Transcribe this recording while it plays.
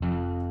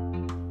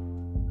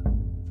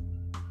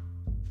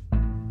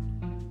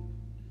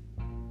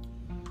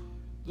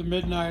The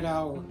midnight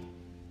hour.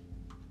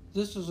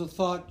 This is a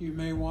thought you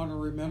may want to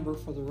remember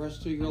for the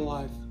rest of your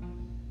life.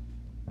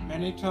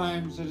 Many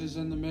times it is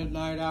in the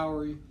midnight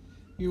hour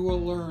you will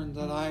learn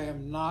that I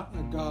am not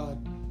a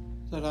God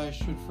that I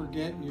should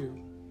forget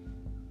you.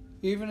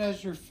 Even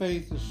as your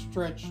faith is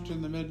stretched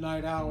in the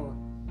midnight hour,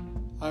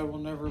 I will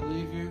never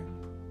leave you,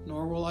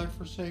 nor will I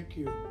forsake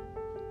you.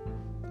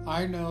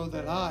 I know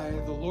that I,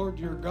 the Lord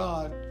your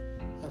God,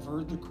 have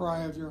heard the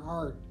cry of your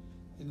heart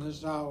in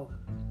this hour.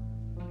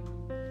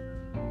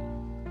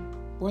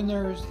 When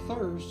there is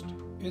thirst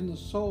in the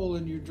soul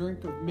and you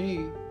drink of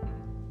me,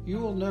 you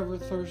will never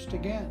thirst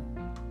again.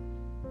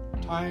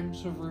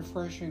 Times of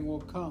refreshing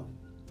will come.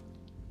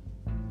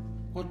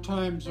 What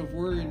times of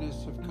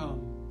weariness have come?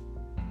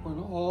 When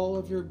all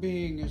of your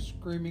being is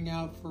screaming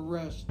out for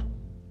rest,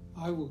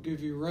 I will give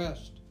you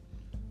rest.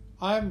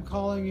 I am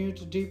calling you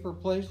to deeper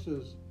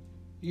places.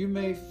 You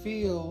may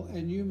feel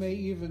and you may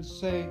even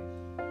say,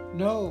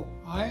 "No,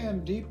 I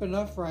am deep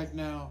enough right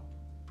now."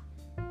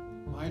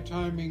 My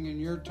timing and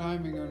your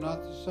timing are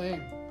not the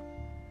same.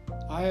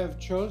 I have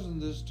chosen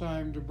this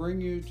time to bring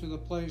you to the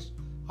place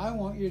I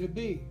want you to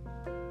be.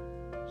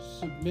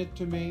 Submit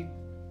to me.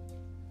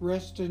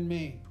 Rest in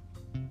me.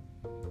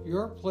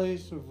 Your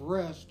place of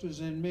rest is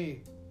in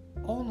me,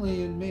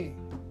 only in me.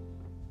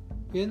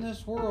 In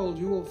this world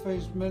you will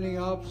face many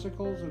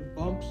obstacles and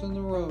bumps in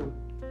the road,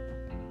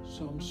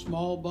 some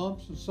small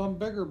bumps and some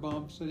bigger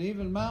bumps and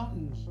even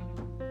mountains.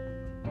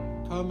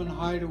 Come and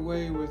hide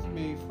away with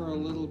me for a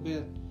little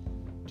bit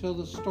till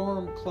the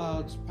storm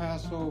clouds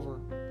pass over.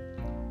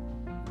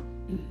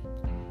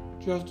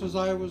 Just as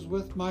I was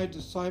with my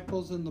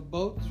disciples in the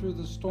boat through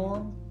the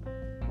storm,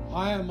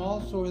 I am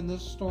also in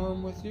this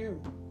storm with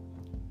you.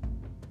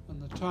 When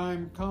the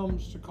time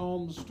comes to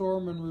calm the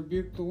storm and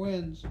rebuke the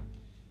winds,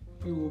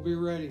 you will be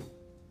ready.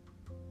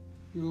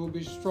 You will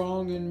be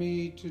strong in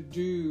me to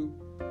do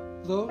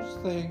those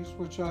things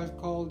which I've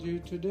called you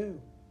to do.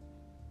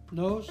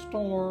 No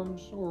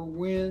storms or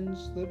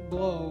winds that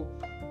blow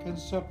can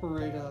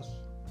separate us.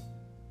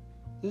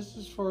 This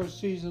is for a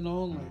season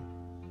only.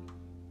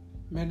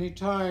 Many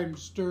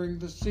times during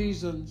the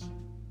seasons,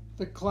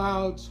 the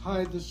clouds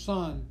hide the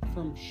sun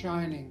from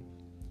shining.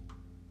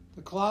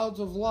 The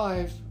clouds of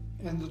life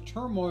and the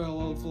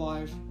turmoil of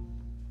life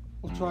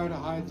will try to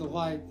hide the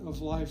light of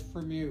life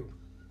from you.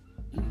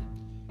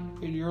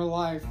 In your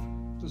life,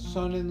 the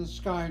sun in the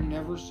sky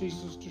never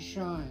ceases to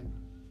shine.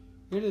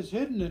 It is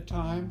hidden at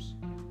times,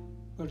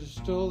 but is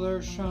still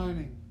there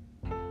shining.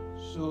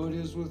 So it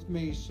is with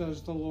me,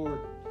 says the Lord.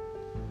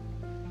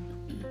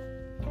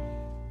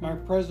 My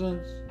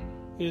presence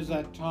is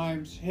at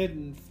times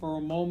hidden for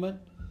a moment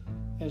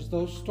as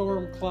those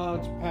storm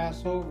clouds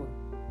pass over.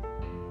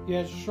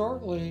 Yet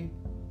shortly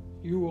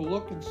you will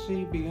look and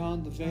see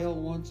beyond the veil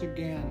once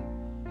again.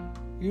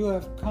 You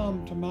have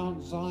come to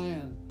Mount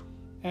Zion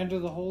and to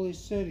the holy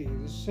city,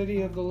 the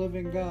city of the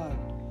living God,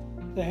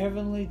 the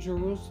heavenly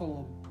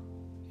Jerusalem,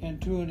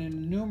 and to an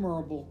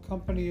innumerable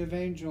company of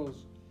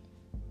angels,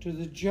 to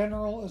the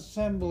general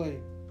assembly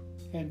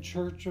and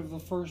church of the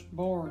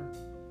firstborn,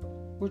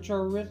 which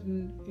are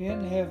written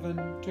in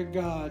heaven, to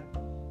God,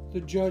 the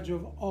judge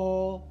of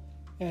all,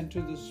 and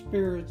to the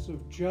spirits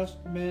of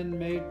just men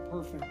made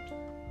perfect.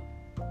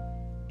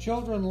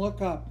 Children,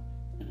 look up,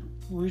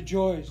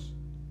 rejoice.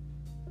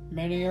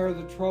 Many are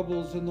the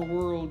troubles in the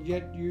world,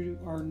 yet you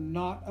are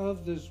not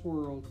of this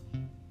world.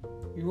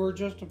 You are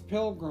just a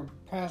pilgrim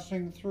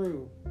passing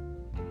through.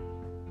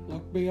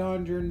 Look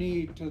beyond your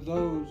need to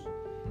those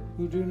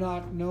who do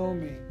not know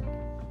me.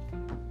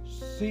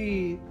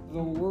 See,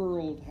 the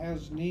world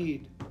has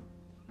need.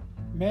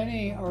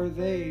 Many are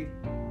they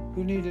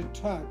who need a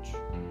touch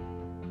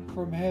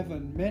from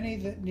heaven, many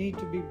that need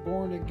to be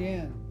born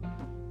again.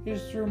 It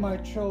is through my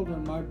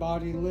children my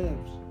body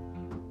lives.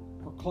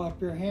 Or clap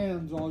your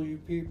hands, all you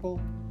people.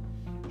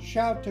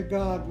 Shout to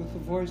God with the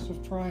voice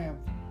of triumph.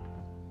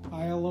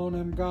 I alone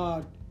am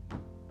God,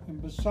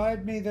 and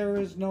beside me there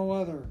is no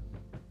other.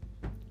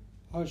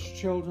 Hush,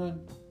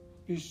 children,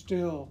 be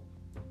still.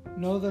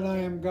 Know that I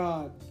am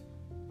God.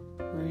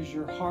 Raise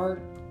your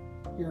heart,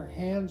 your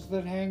hands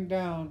that hang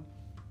down,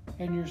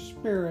 and your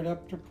spirit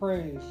up to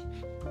praise.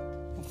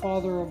 The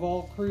Father of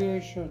all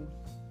creation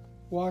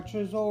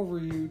watches over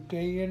you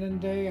day in and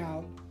day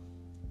out,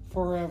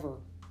 forever.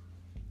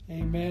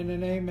 Amen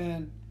and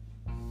amen.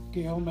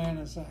 Gail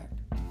Manasak.